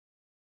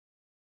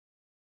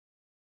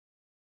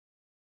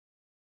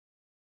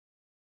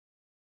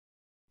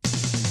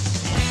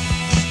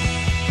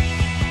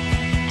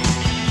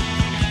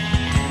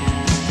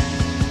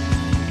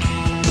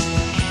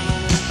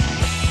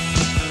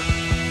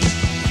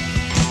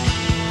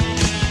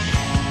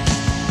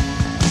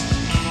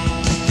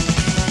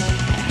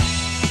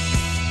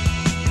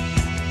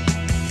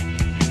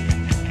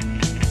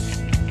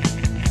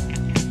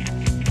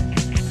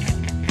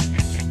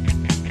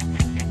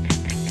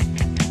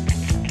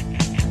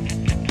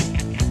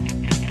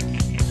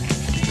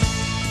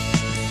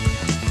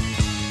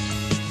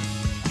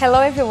Hello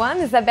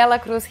everyone, Isabella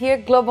Cruz here,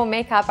 global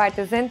makeup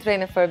artist and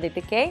trainer for Urban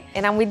Decay,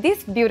 and I'm with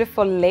this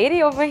beautiful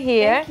lady over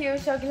here. Thank you,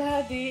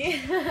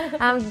 Shogladi.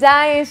 I'm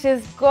dying,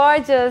 she's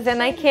gorgeous,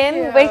 and I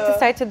can't wait to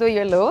start to do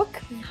your look.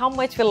 How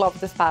much we love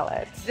this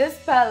palette. This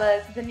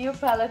palette, the new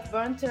palette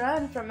Born to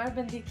Run from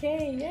Urban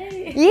Decay,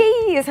 yay!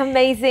 Yay, it's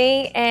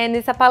amazing, and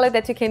it's a palette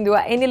that you can do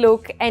any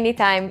look,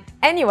 anytime,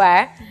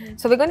 anywhere.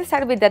 So we're going to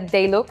start with the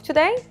day look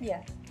today.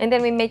 Yeah. And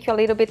then we make you a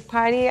little bit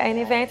party, an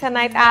event, a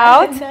night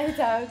out. Night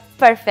out.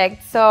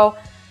 Perfect. So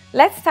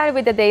let's start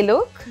with the day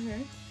look.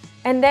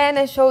 And then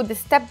I show the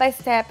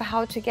step-by-step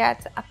how to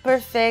get a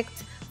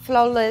perfect,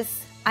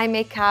 flawless eye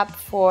makeup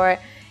for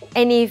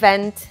any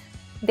event,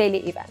 daily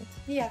event.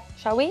 Yeah.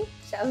 Shall we?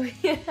 Shall we?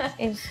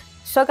 And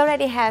Shog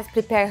already has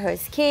prepared her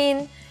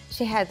skin.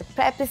 She has the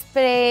prep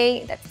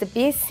spray, that's the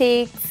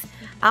B6,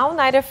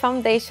 all-nighter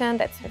foundation,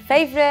 that's her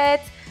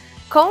favorite,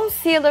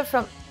 concealer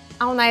from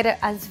all-nighter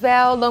as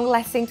well,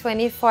 long-lasting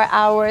 24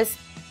 hours,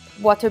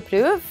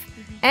 waterproof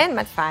and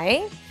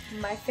mattifying.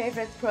 My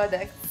favorite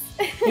product.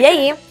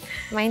 Yay!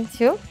 Mine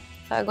too.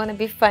 So it's gonna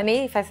be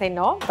funny if I say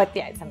no, but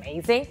yeah, it's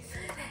amazing.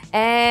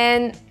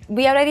 And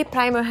we already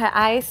primer her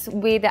eyes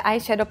with the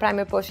eyeshadow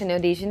primer potion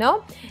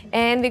original,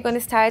 and we're gonna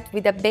start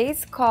with a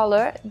base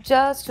color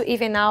just to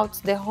even out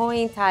the whole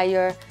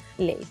entire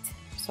lid.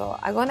 So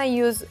I'm gonna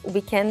use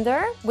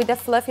Weekender with a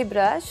fluffy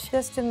brush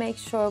just to make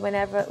sure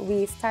whenever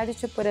we started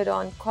to put it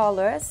on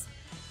colors,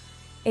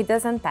 it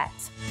doesn't pat.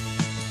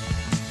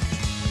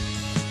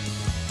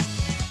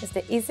 It's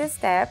the easiest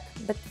step,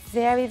 but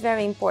very,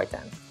 very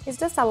important. It's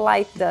just a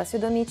light dust. You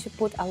don't need to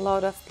put a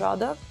lot of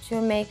product to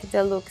make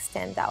the look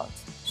stand out.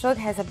 Shog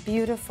has a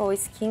beautiful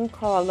skin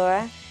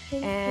color,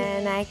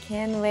 and I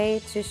can't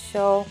wait to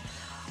show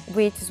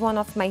which is one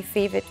of my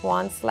favorite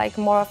ones, like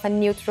more of a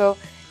neutral.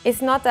 It's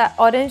not an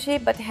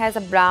orangey, but it has a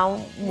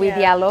brown with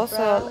yellow,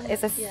 so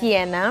it's a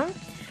sienna.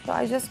 So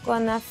I'm just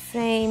gonna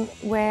frame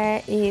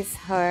where is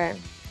her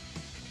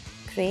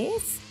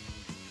crease.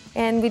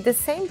 And with the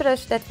same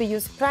brush that we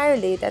used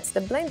priorly, that's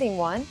the blending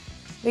one,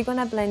 we're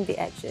gonna blend the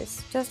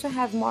edges, just to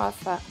have more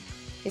of a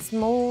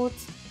smooth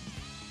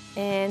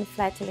and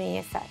flattering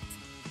effect.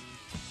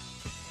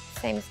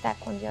 Same step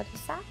on the other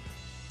side.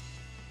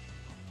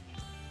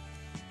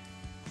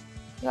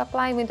 You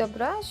apply with a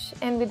brush,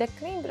 and with a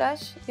clean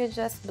brush, you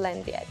just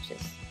blend the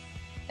edges.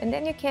 And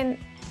then you can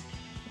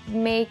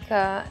make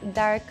a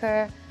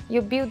darker,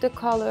 you build the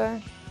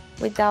color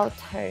without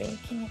hurrying.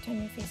 Can you turn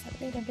your face up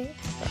a little bit?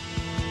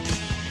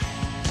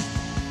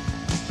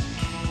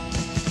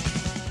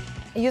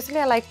 Usually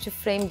I like to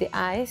frame the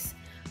eyes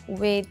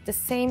with the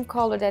same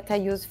color that I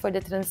use for the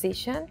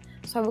transition.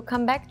 So I will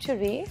come back to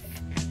Reef.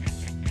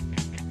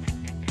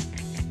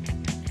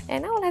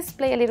 And now let's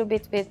play a little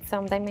bit with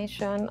some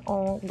dimension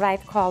on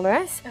bright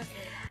colors. Okay.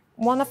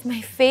 One of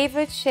my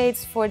favorite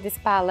shades for this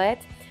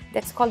palette,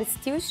 that's called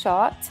Still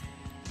Shot.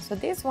 So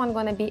this one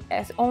gonna be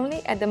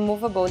only at the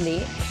movable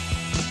lid.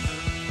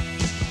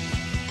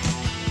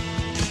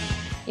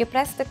 You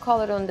press the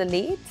color on the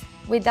lid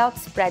without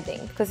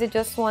spreading, because you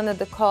just wanted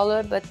the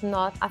color but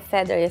not a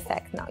feather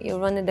effect now. You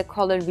wanted the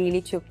color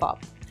really to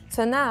pop.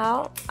 So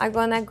now I'm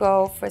gonna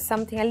go for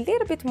something a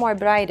little bit more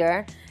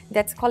brighter.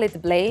 That's called it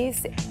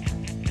Blaze.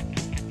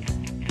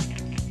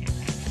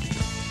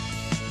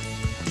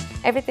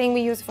 Everything we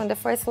use from the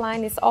first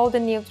line is all the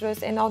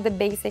neutrals and all the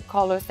basic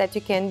colors that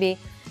you can be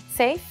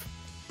safe.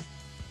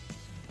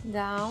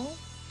 Down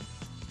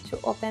to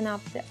open up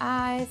the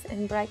eyes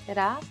and brighten it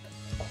up.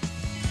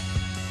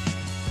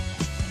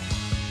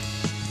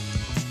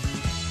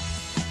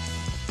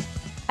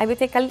 I will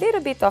take a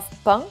little bit of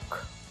punk.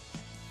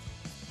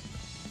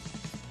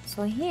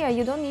 So here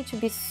you don't need to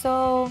be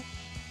so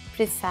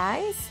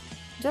precise.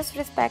 Just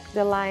respect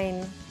the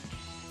line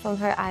from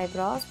her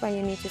eyebrows where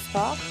you need to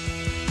stop.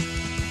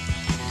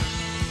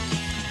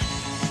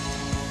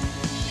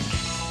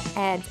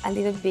 Add a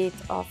little bit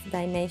of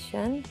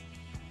dimension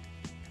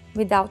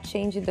without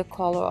changing the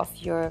color of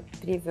your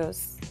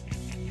previous.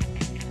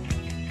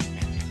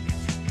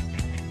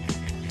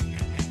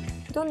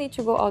 Don't need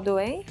to go all the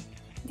way.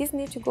 This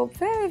needs to go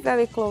very,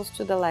 very close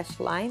to the lash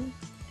line.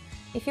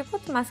 If you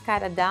put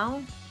mascara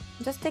down,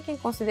 just take in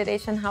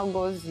consideration how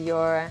goes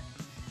your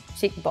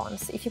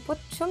cheekbones. If you put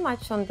too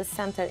much on the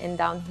center and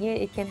down here,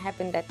 it can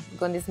happen that you're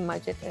going to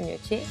smudge it on your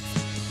cheeks.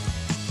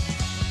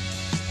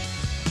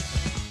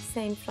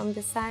 Same from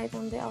the side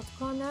on the out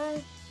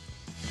corner.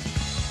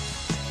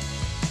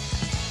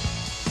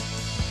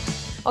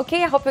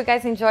 Okay, I hope you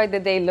guys enjoyed the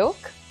day look.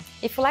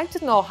 If you'd like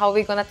to know how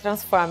we're gonna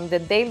transform the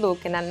day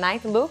look in a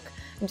night look,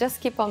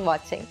 just keep on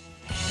watching.